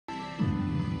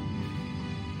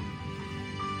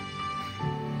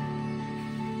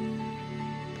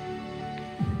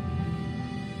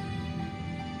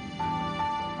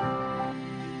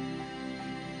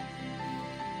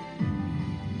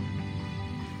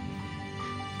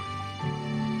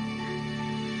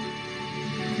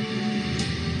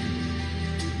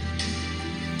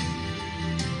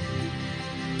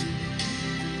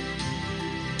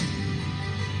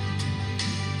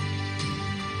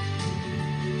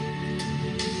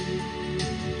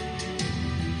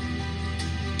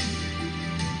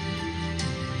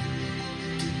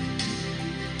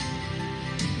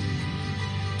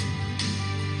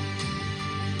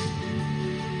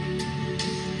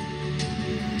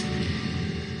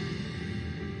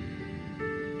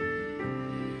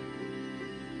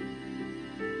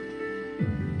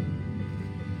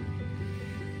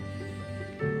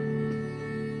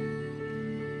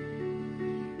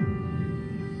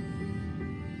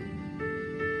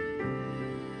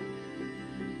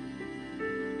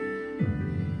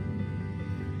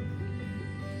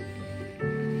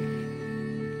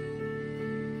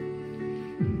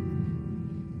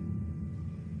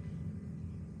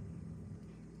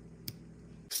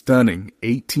Stunning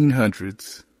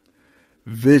 1800s.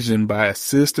 Vision by a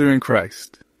sister in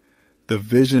Christ. The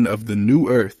vision of the new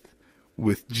earth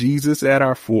with Jesus at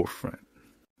our forefront.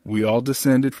 We all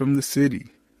descended from the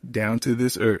city down to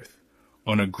this earth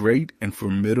on a great and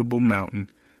formidable mountain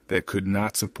that could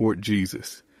not support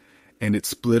Jesus, and it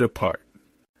split apart.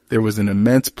 There was an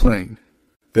immense plain.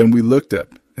 Then we looked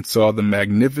up and saw the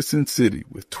magnificent city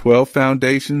with 12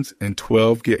 foundations and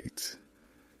 12 gates,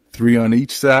 3 on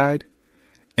each side,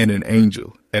 and an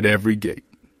angel at every gate.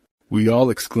 We all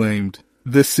exclaimed,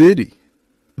 "The city!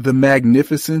 The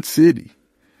magnificent city!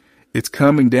 It's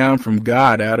coming down from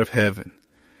God out of heaven."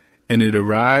 And it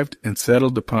arrived and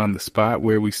settled upon the spot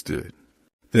where we stood.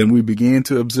 Then we began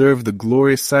to observe the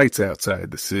glorious sights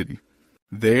outside the city.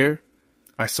 There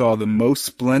I saw the most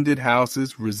splendid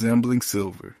houses resembling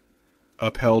silver,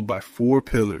 upheld by 4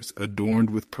 pillars adorned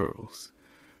with pearls,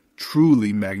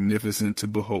 truly magnificent to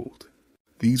behold.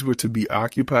 These were to be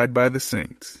occupied by the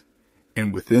saints,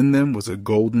 and within them was a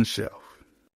golden shelf.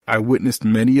 I witnessed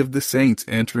many of the saints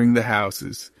entering the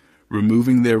houses,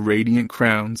 removing their radiant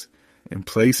crowns, and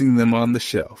placing them on the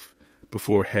shelf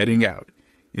before heading out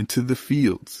into the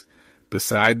fields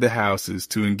beside the houses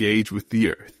to engage with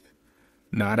the earth.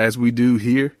 Not as we do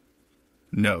here.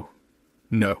 No.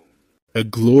 A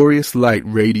glorious light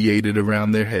radiated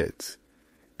around their heads,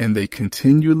 and they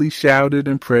continually shouted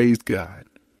and praised God.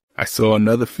 I saw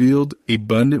another field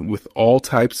abundant with all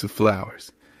types of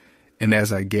flowers, and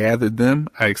as I gathered them,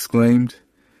 I exclaimed,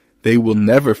 "They will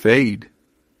never fade."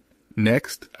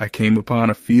 Next, I came upon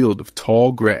a field of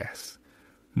tall grass,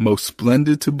 most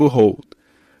splendid to behold,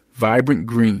 vibrant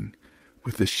green,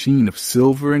 with a sheen of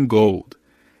silver and gold,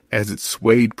 as it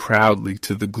swayed proudly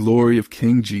to the glory of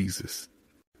King Jesus.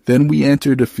 Then we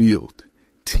entered a field,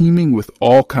 teeming with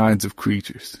all kinds of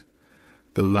creatures,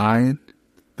 the lion,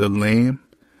 the lamb,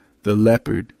 the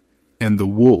leopard, and the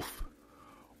wolf,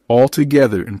 all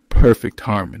together in perfect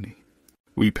harmony.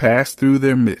 We passed through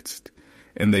their midst,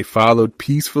 and they followed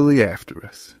peacefully after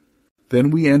us. Then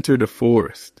we entered a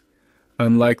forest,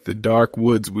 unlike the dark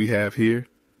woods we have here.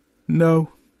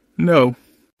 No,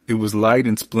 it was light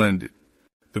and splendid.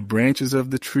 The branches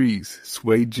of the trees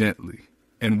swayed gently,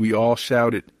 and we all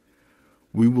shouted,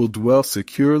 "We will dwell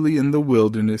securely in the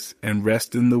wilderness and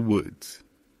rest in the woods."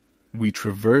 We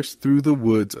traversed through the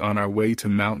woods on our way to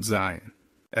Mount Zion.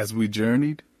 As we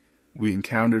journeyed, we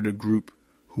encountered a group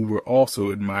who were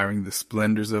also admiring the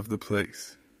splendors of the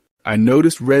place. I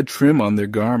noticed red trim on their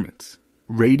garments,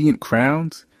 radiant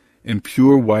crowns, and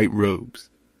pure white robes.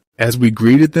 As we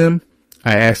greeted them,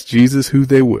 I asked Jesus who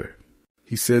they were.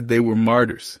 He said they were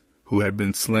martyrs who had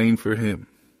been slain for him.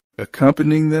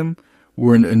 Accompanying them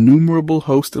were an innumerable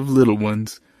host of little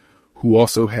ones who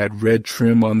also had red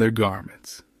trim on their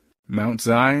garments. Mount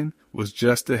Zion was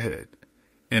just ahead,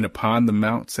 and upon the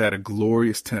mount sat a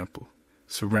glorious temple,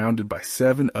 surrounded by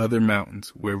 7 other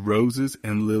mountains where roses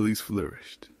and lilies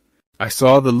flourished. I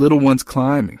saw the little ones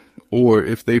climbing, or,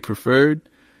 if they preferred,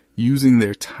 using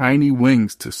their tiny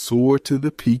wings to soar to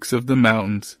the peaks of the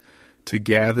mountains to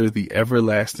gather the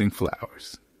everlasting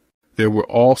flowers. There were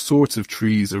all sorts of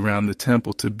trees around the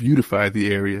temple to beautify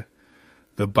the area: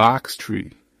 the box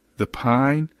tree, the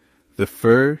pine, the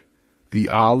fir, the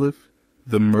olive,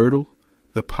 the myrtle,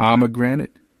 the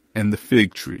pomegranate, and the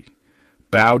fig tree,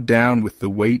 bowed down with the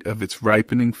weight of its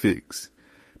ripening figs,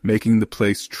 making the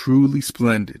place truly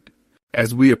splendid.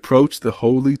 As we approached the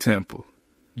holy temple,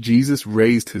 Jesus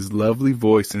raised his lovely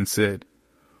voice and said,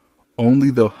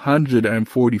 "Only the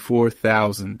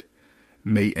 144,000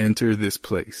 may enter this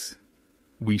place."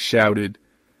 We shouted,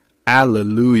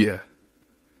 "Alleluia!"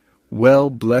 Well,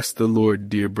 bless the Lord,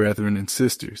 dear brethren and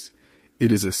sisters.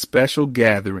 It is a special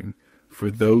gathering for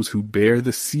those who bear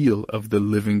the seal of the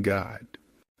living God.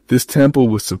 This temple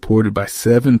was supported by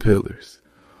 7 pillars,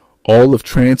 all of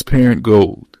transparent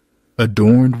gold,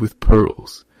 adorned with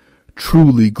pearls,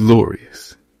 truly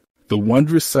glorious. The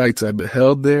wondrous sights I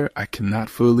beheld there I cannot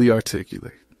fully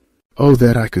articulate. Oh,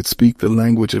 that I could speak the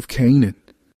language of Canaan!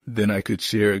 Then I could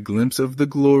share a glimpse of the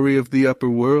glory of the upper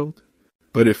world.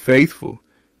 But if faithful,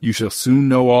 you shall soon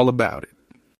know all about it.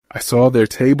 I saw their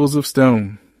tables of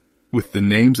stone, with the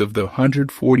names of the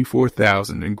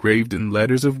 144,000 engraved in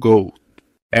letters of gold.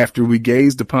 After we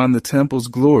gazed upon the temple's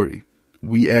glory,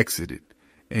 we exited,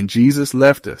 and Jesus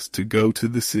left us to go to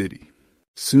the city.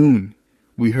 Soon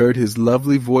we heard his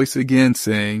lovely voice again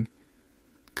saying,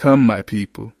 "Come, my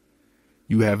people.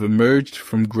 You have emerged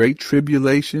from great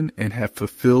tribulation and have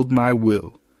fulfilled my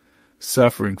will,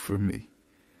 suffering for me.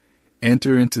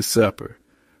 Enter into supper,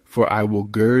 for I will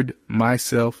gird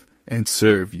myself and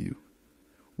serve you."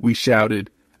 We shouted,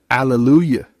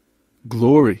 "Alleluia!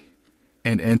 Glory!"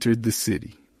 and entered the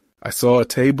city. I saw a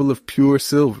table of pure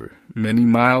silver, many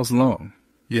miles long,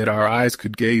 yet our eyes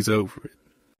could gaze over it.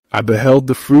 I beheld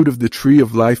the fruit of the tree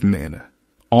of life manna,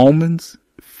 almonds,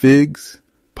 figs,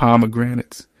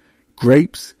 pomegranates,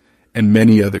 grapes, and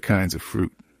many other kinds of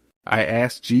fruit. I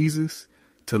asked Jesus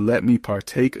to let me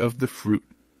partake of the fruit,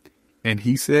 and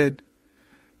he said,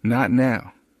 "Not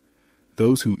now.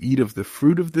 Those who eat of the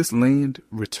fruit of this land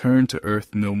return to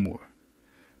earth no more.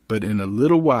 But in a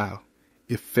little while,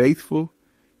 if faithful,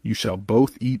 you shall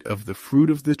both eat of the fruit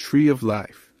of the tree of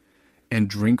life and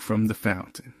drink from the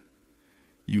fountain.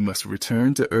 You must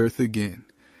return to earth again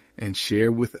and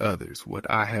share with others what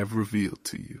I have revealed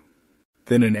to you."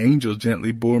 Then an angel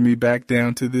gently bore me back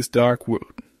down to this dark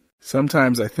world.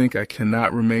 Sometimes I think I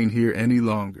cannot remain here any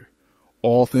longer.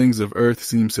 All things of earth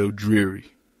seem so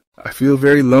dreary. I feel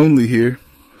very lonely here,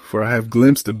 for I have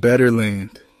glimpsed a better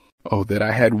land. Oh, that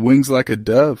I had wings like a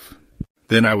dove!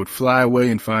 Then I would fly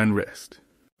away and find rest.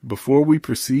 Before we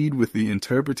proceed with the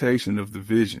interpretation of the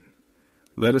vision,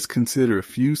 let us consider a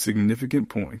few significant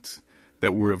points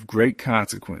that were of great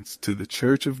consequence to the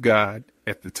Church of God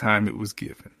at the time it was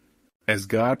given. As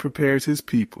God prepares his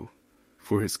people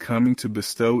for his coming to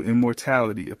bestow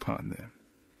immortality upon them,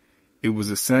 it was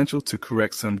essential to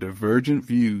correct some divergent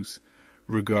views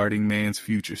regarding man's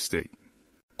future state.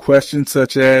 Questions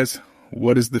such as,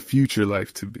 what is the future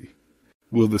life to be?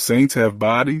 Will the saints have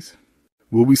bodies?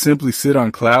 Will we simply sit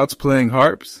on clouds playing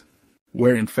harps?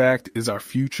 Where in fact is our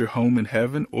future home in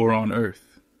heaven or on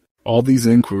earth? All these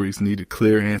inquiries needed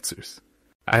clear answers.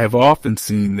 I have often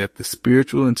seen that the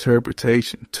spiritual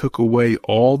interpretation took away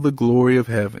all the glory of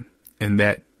heaven, and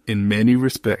that, in many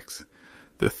respects,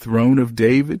 the throne of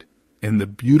David and the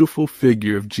beautiful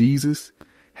figure of Jesus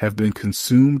have been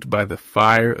consumed by the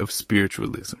fire of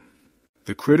spiritualism.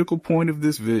 The critical point of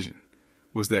this vision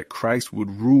was that Christ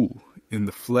would rule in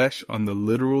the flesh on the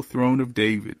literal throne of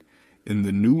David in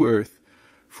the new earth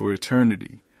for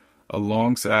eternity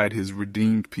alongside his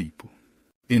redeemed people.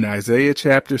 In Isaiah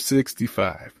chapter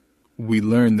 65, we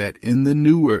learn that in the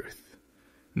new earth,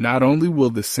 not only will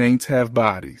the saints have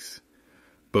bodies,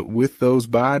 but with those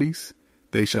bodies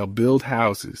they shall build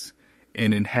houses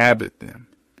and inhabit them,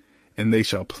 and they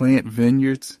shall plant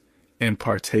vineyards and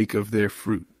partake of their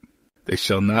fruit. They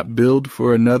shall not build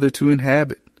for another to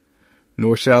inhabit,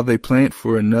 nor shall they plant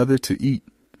for another to eat.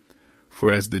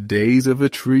 For as the days of a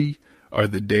tree are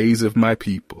the days of my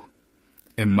people,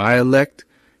 and my elect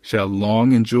shall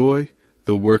long enjoy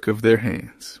the work of their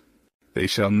hands. They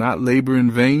shall not labor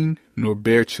in vain, nor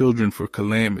bear children for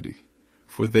calamity,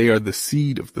 for they are the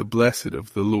seed of the blessed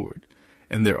of the Lord,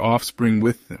 and their offspring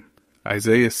with them.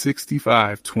 Isaiah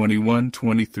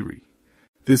 65:21-23.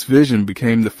 This vision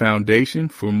became the foundation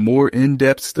for more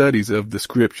in-depth studies of the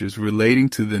scriptures relating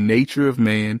to the nature of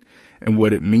man and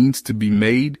what it means to be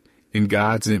made in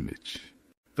God's image.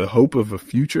 The hope of a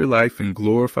future life in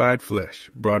glorified flesh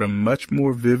brought a much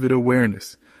more vivid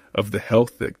awareness of the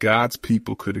health that God's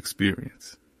people could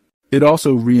experience. It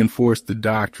also reinforced the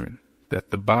doctrine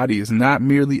that the body is not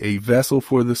merely a vessel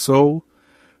for the soul,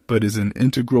 but is an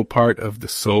integral part of the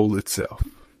soul itself.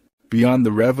 Beyond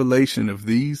the revelation of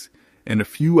these and a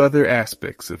few other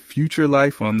aspects of future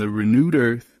life on the renewed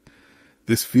earth,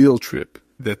 this field trip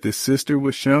that this sister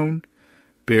was shown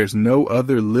bears no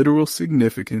other literal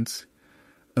significance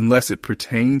unless it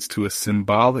pertains to a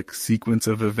symbolic sequence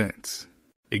of events.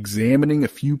 Examining a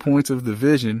few points of the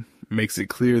vision makes it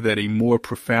clear that a more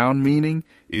profound meaning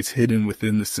is hidden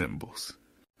within the symbols.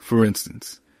 For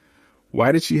instance,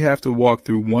 why did she have to walk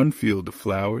through one field of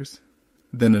flowers,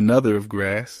 then another of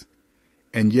grass,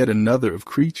 and yet another of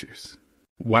creatures?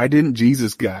 Why didn't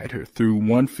Jesus guide her through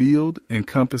one field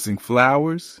encompassing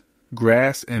flowers,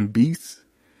 grass, and beasts,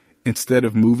 instead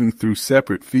of moving through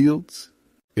separate fields?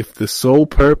 If the sole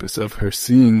purpose of her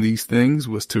seeing these things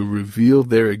was to reveal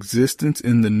their existence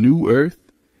in the new earth,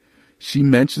 she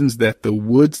mentions that the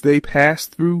woods they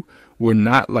passed through were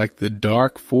not like the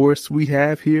dark forests we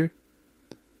have here.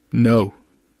 No,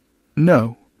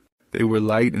 they were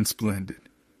light and splendid.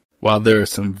 While there are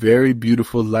some very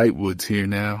beautiful light woods here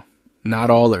now, not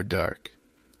all are dark,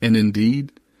 and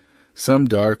indeed, some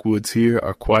dark woods here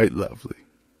are quite lovely.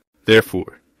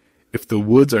 Therefore, if the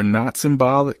woods are not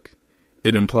symbolic,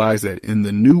 it implies that in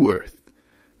the new earth,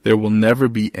 there will never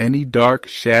be any dark,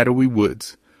 shadowy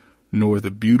woods, nor the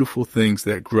beautiful things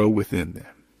that grow within them.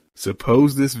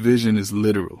 Suppose this vision is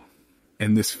literal,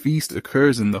 and this feast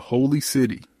occurs in the holy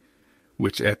city,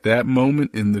 which at that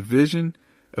moment in the vision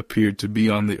appeared to be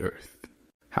on the earth.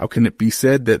 How can it be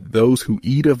said that those who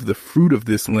eat of the fruit of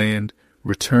this land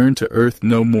return to earth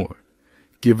no more,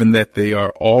 given that they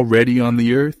are already on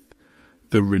the earth,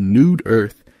 the renewed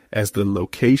earth, as the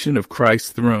location of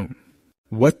Christ's throne.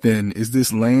 What then is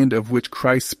this land of which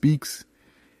Christ speaks,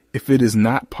 if it is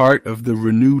not part of the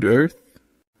renewed earth?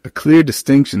 A clear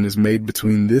distinction is made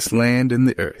between this land and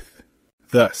the earth.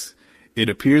 Thus, it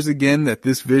appears again that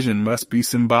this vision must be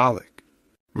symbolic.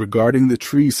 Regarding the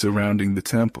trees surrounding the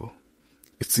temple,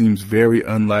 it seems very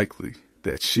unlikely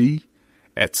that she,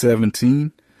 at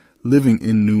 17, living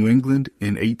in New England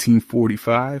in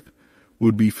 1845,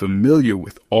 would be familiar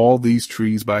with all these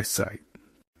trees by sight.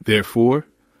 Therefore,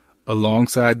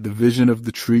 alongside the vision of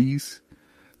the trees,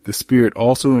 the Spirit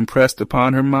also impressed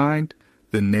upon her mind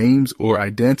the names or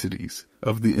identities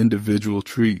of the individual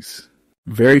trees.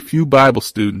 Very few Bible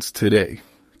students today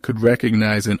could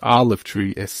recognize an olive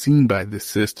tree as seen by this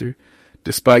sister,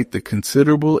 despite the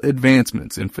considerable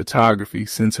advancements in photography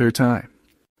since her time.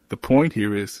 The point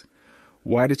here is,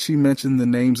 why did she mention the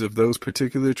names of those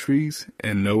particular trees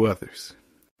and no others?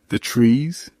 The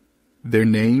trees, their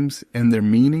names, and their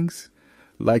meanings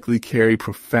likely carry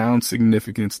profound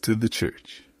significance to the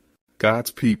church. God's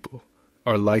people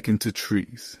are likened to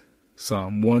trees,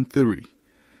 Psalm 1:3,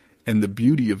 and the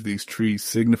beauty of these trees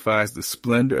signifies the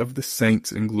splendor of the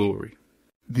saints in glory.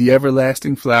 The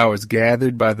everlasting flowers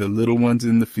gathered by the little ones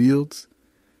in the fields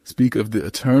speak of the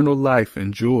eternal life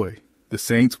and joy the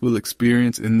saints will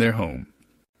experience in their home.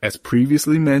 As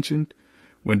previously mentioned,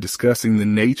 when discussing the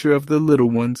nature of the little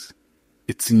ones,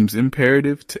 it seems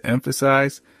imperative to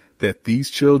emphasize that these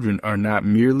children are not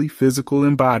merely physical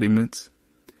embodiments.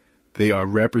 They are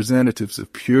representatives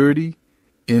of purity,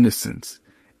 innocence,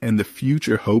 and the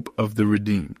future hope of the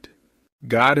redeemed.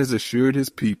 God has assured his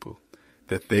people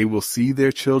that they will see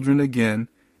their children again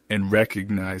and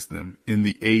recognize them in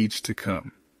the age to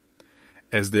come,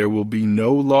 as there will be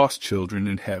no lost children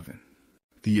in heaven.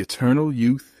 The eternal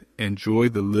youth and joy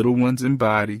the little ones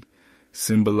embody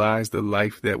symbolize the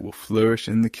life that will flourish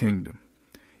in the kingdom,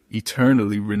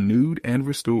 eternally renewed and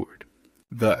restored.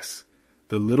 Thus,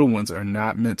 the little ones are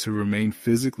not meant to remain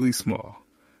physically small,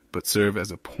 but serve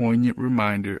as a poignant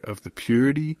reminder of the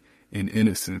purity and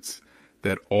innocence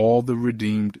that all the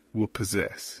redeemed will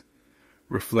possess,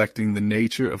 reflecting the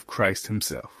nature of Christ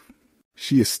himself.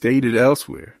 She has stated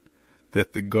elsewhere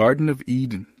that the Garden of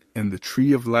Eden and the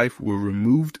tree of life were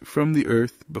removed from the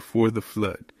earth before the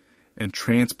flood and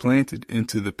transplanted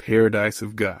into the paradise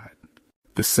of God.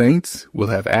 The saints will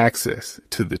have access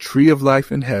to the tree of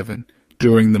life in heaven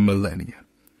during the millennia.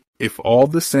 If all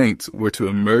the saints were to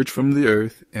emerge from the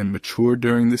earth and mature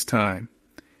during this time,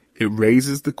 it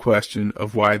raises the question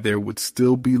of why there would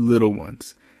still be little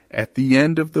ones at the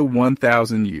end of the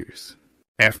 1,000 years.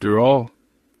 After all,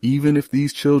 even if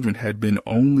these children had been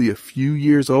only a few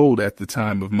years old at the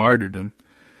time of martyrdom,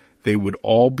 they would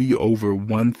all be over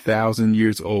 1,000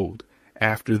 years old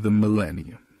after the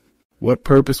millennium. What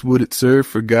purpose would it serve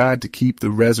for God to keep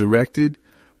the resurrected,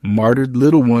 martyred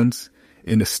little ones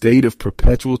in a state of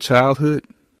perpetual childhood?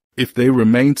 If they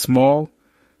remain small,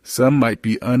 some might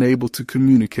be unable to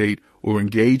communicate or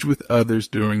engage with others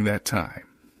during that time.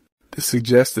 This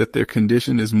suggests that their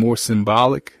condition is more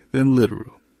symbolic than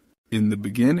literal. In the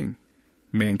beginning,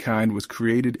 mankind was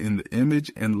created in the image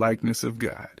and likeness of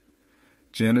God.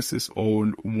 Genesis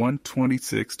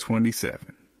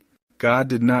 1:26-27. God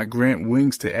did not grant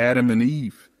wings to Adam and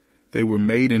Eve. They were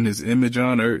made in his image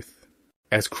on earth.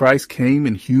 As Christ came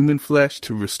in human flesh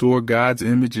to restore God's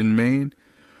image in man,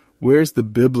 where's the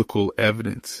biblical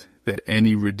evidence that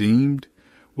any redeemed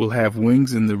will have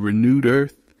wings in the renewed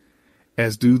earth,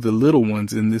 as do the little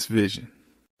ones in this vision?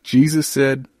 Jesus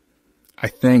said, I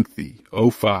thank thee,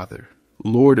 O Father,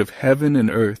 Lord of heaven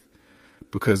and earth,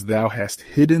 because thou hast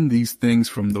hidden these things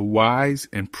from the wise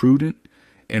and prudent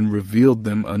and revealed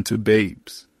them unto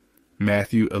babes.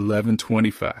 Matthew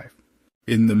 11:25.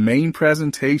 In the main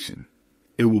presentation,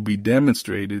 it will be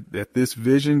demonstrated that this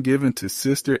vision given to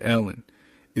Sister Ellen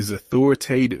is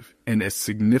authoritative and as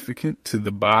significant to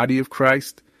the body of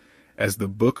Christ as the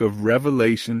book of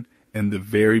Revelation and the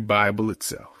very Bible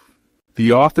itself.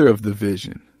 The author of the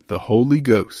vision, the Holy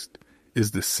Ghost,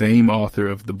 is the same author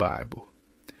of the Bible,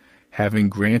 having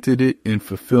granted it in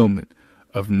fulfillment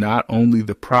of not only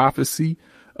the prophecy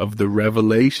of the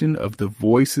revelation of the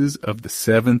voices of the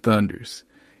seven thunders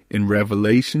in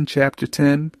Revelation chapter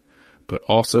 10, but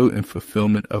also in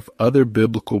fulfillment of other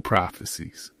biblical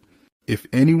prophecies. If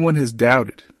anyone has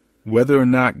doubted whether or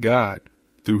not God,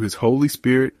 through his Holy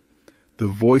Spirit, the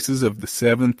voices of the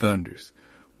seven thunders,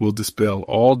 will dispel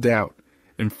all doubt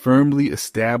and firmly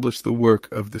establish the work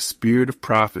of the spirit of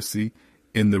prophecy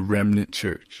in the remnant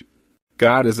church.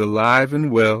 God is alive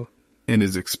and well and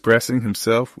is expressing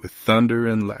himself with thunder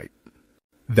and light.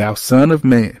 Thou son of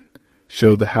man,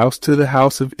 show the house to the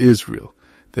house of Israel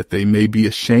that they may be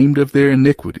ashamed of their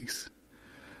iniquities.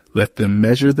 Let them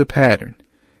measure the pattern,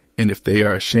 and if they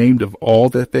are ashamed of all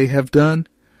that they have done,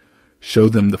 show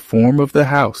them the form of the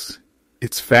house,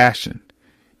 its fashion,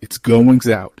 its goings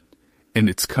out, and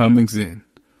its comings in,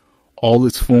 all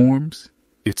its forms,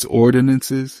 its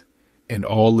ordinances, and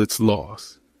all its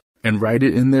laws, and write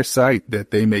it in their sight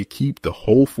that they may keep the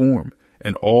whole form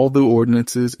and all the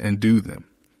ordinances and do them.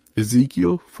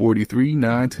 Ezekiel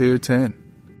 43:9-10.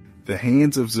 The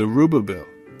hands of Zerubbabel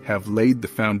have laid the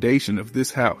foundation of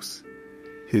this house.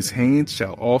 His hands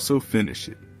shall also finish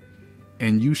it.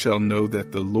 And you shall know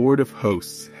that the Lord of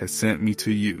hosts has sent me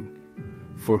to you.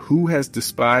 For who has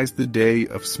despised the day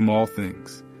of small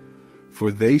things?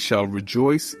 For they shall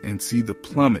rejoice and see the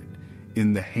plummet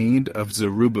in the hand of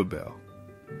Zerubbabel.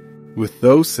 With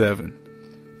those 7,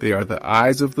 they are the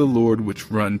eyes of the Lord which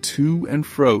run to and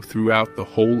fro throughout the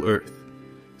whole earth.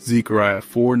 Zechariah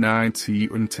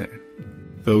 4:9-10.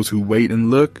 Those who wait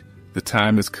and look, the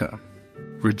time has come.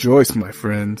 Rejoice, my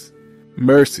friends.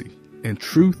 Mercy and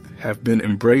truth have been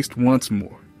embraced once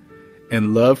more,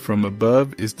 and love from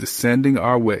above is descending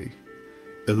our way,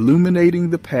 illuminating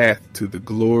the path to the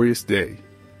glorious day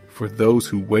for those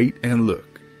who wait and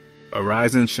look.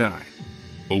 Arise and shine,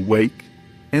 awake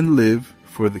and live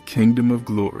for the kingdom of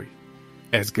glory,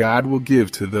 as God will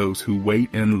give to those who wait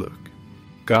and look.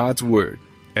 God's word,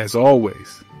 as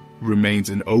always, remains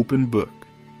an open book,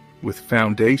 with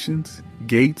foundations,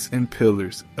 gates, and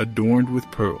pillars adorned with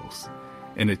pearls,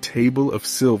 and a table of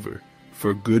silver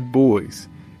for good boys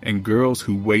and girls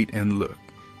who wait and look.